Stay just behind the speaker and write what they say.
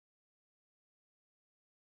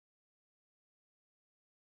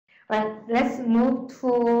Right, let's move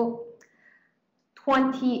to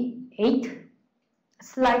 28,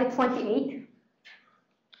 slide 28.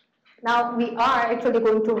 Now we are actually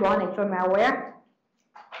going to run actual malware.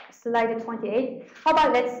 Slide 28. How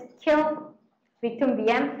about let's kill victim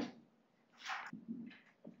VM?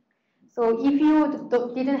 So if you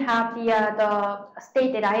didn't have the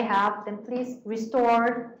state that I have, then please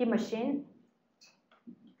restore the machine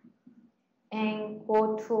and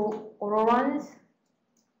go to Autoruns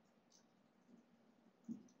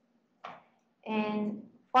and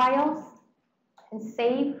files and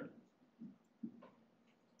save.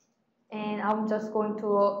 And I'm just going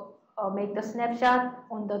to make the snapshot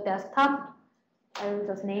on the desktop. I will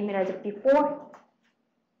just name it as before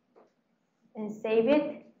and save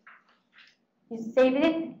it. You save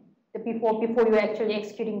it before you're actually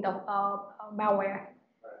executing the malware.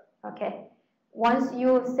 Okay. Once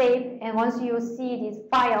you save and once you see this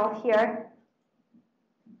file here,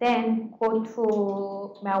 then go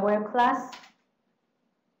to malware class,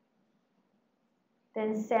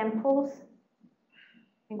 then samples,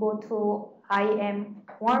 and go to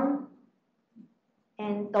IMworm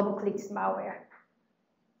and double click malware.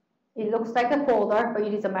 It looks like a folder, but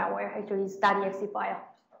it is a malware. Actually, it's .exe file.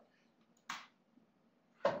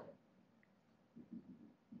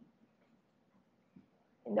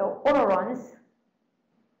 In the Autoruns,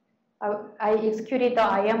 I executed the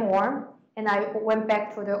IMworm and I went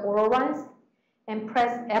back to the Autoruns and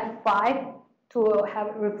press F5 to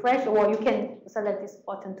have refresh, or you can select this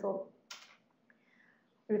button too.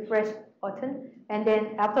 Refresh button, and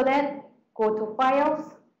then after that, go to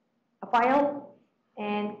files, file,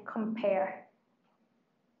 and compare.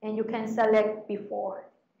 And you can select before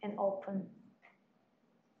and open.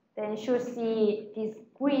 Then you should see these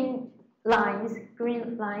green lines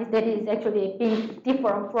that is actually being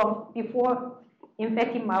different from before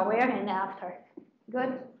infecting malware and after.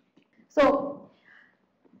 Good. So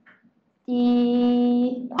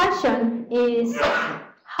the question is,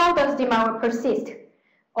 how does the malware persist?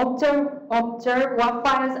 Observe what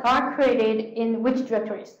files are created in which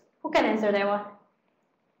directories. Who can answer that one?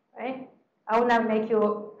 Right? I will not make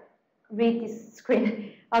you read this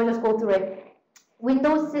screen. I'll just go through it.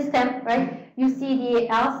 Windows system, right? You see the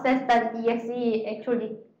lsets.exe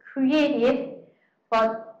actually created,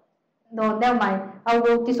 but no, never mind. I'll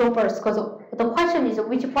go this one first because the question is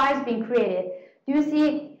which file is being created. Do you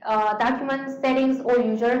see document settings or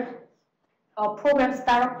user program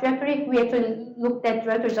startup directory? We actually looked at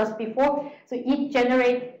directory just before. So it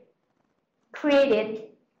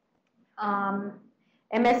created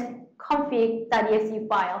msconfig.exe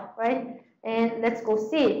file, right? And let's go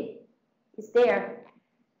see. It's there.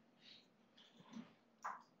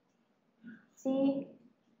 See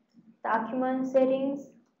document settings,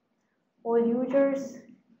 all users.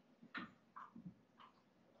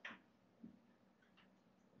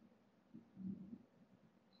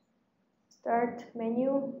 Start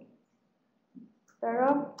menu,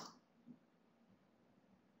 startup.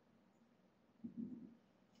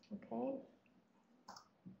 Okay.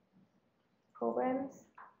 Programs.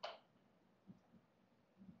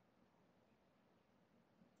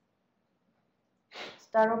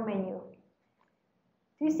 Startup menu.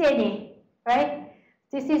 Do you see any? Right?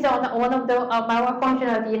 This is one of the malware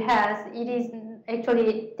functionality it has. It is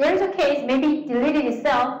actually, there is a case, maybe it deleted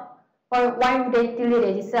itself, or why would they delete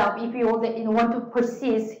it itself if you want to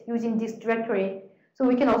persist using this directory? So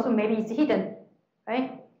we can also, maybe it's hidden,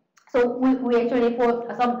 right? So we actually, for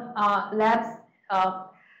some labs,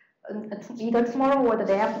 either tomorrow or the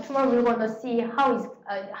day after tomorrow, we're going to see how it's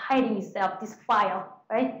hiding itself, this file,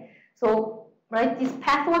 right? So, right, this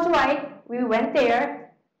path was right, we went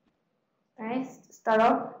there, right, start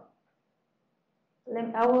off.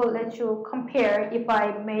 I will let you compare if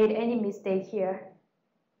I made any mistake here.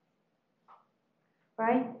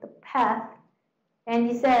 Right, the path, and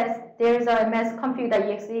it says there's a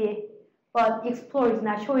msconfig.exe, but Explorer is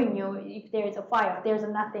not showing you if there is a file. There's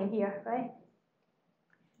nothing here, right?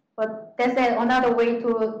 But that's another way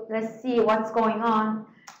to, let's see what's going on.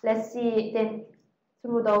 Let's see then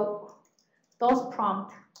through the DOS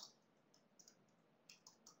prompt.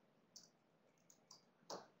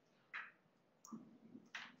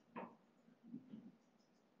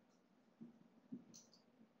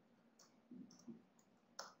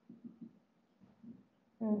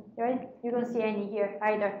 Right? You don't see any here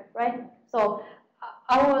either, right? So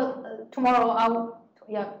tomorrow,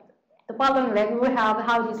 the following leg we will have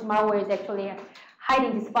how this malware is actually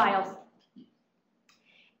hiding these files.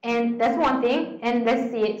 And that's one thing, and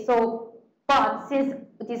let's see. So, but since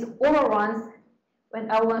these Autoruns,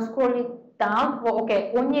 when I will scroll it down, well,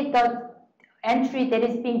 okay, only the entry that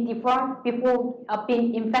is being different before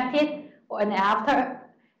being infected, and after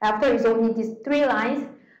is only these 3 lines.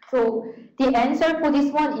 So the answer for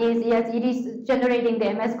this one is yes, it is generating the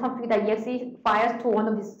msconfig.exe files to one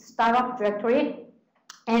of these startup directory.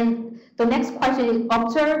 And the next question is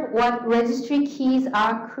observe what registry keys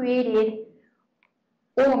are created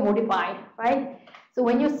or modified, right? So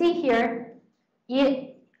when you see here,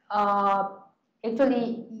 it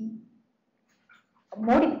actually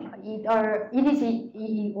modified,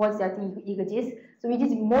 it was that it exists. So it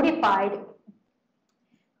is modified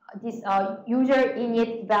this user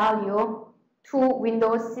init value to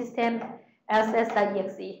Windows system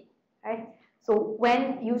ss.exe, right? So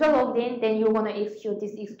when user logged in, then you're going to execute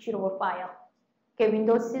this executable file. Okay,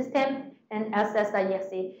 Windows system and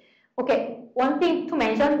ss.exe. Okay, one thing to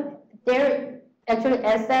mention, there actually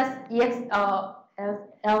ss.exe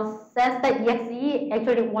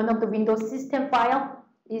actually one of the Windows system file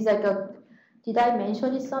is like a, did I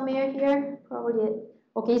mention it somewhere here? Probably.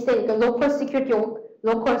 Okay, it's like a local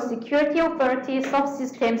security authority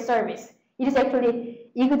subsystem service. It is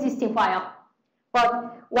actually existing file.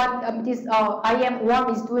 But what this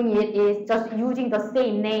IMworm is doing it is just using the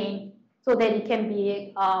same name so that it can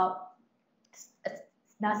be not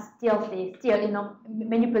stealthy, still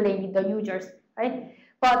manipulating the users, right?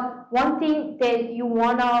 But one thing that you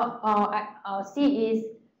wanna see is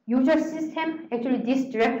user system. Actually, this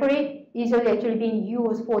directory is actually being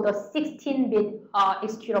used for the 16-bit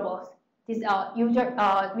executables. This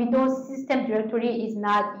Windows system directory is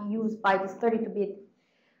not used by this 32-bit.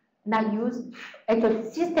 Not used. Actually,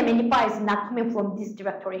 system identifier is not coming from this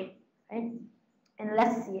directory, right? And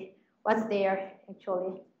let's see what's there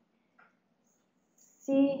actually.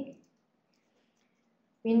 See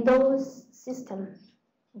Windows system.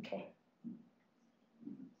 Okay.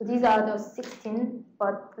 So these are the 16,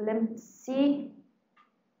 but let's see.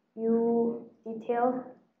 You detailed.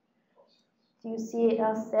 Do you see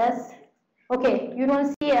ss? Okay, you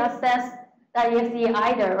don't see ss.exe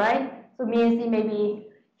either, right? So means it may be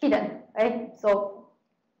hidden, right? So,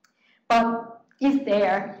 but it's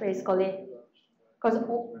there basically, because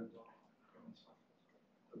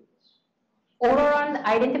Autoruns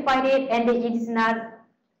identified it, and it is not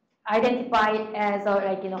identified as a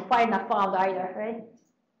file not found either, right?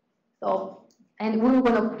 So, and we're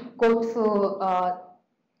gonna go to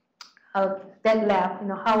that lab,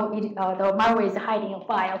 how the malware is hiding a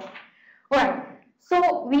file. All right.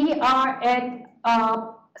 So we are at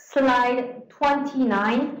slide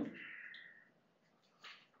 29.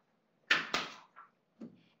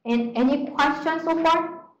 And any questions so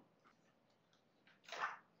far?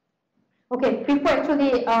 Okay, before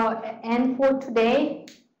actually end for today,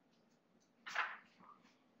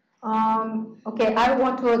 okay, I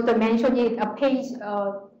want to mention it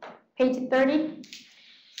page 30.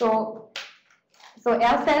 So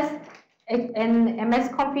ss and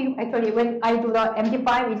msconfig, actually when I do the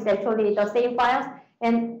MD5, it's actually the same files,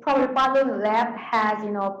 and probably Father Lab has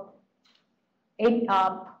a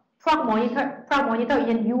proc monitor,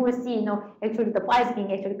 and you will see actually the files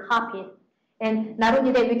being actually copied. And not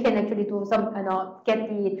only that, we can actually do some try to get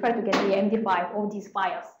the MD5 of these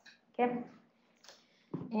files. Okay,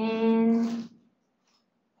 and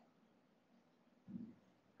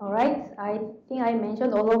all right, I think I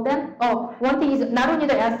mentioned all of them. Oh, one thing is not only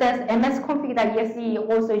the ss msconfig.exe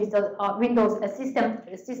also is the Windows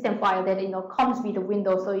system file that comes with the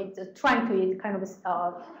Windows, so it's trying to kind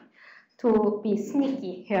of to be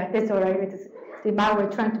sneaky. Yeah, that's all right. The malware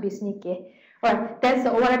trying to be sneaky. All right, that's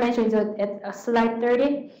what I mentioned is at slide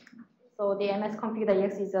 30. So the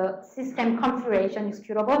msconfig.exe is a system configuration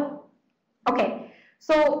executable. Okay.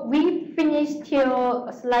 So we finished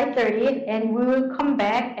till slide 30, and we will come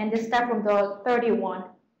back and just start from the 31.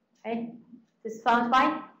 Okay, this sounds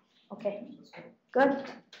fine? Okay, good.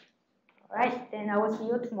 All right, then I will see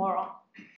you tomorrow.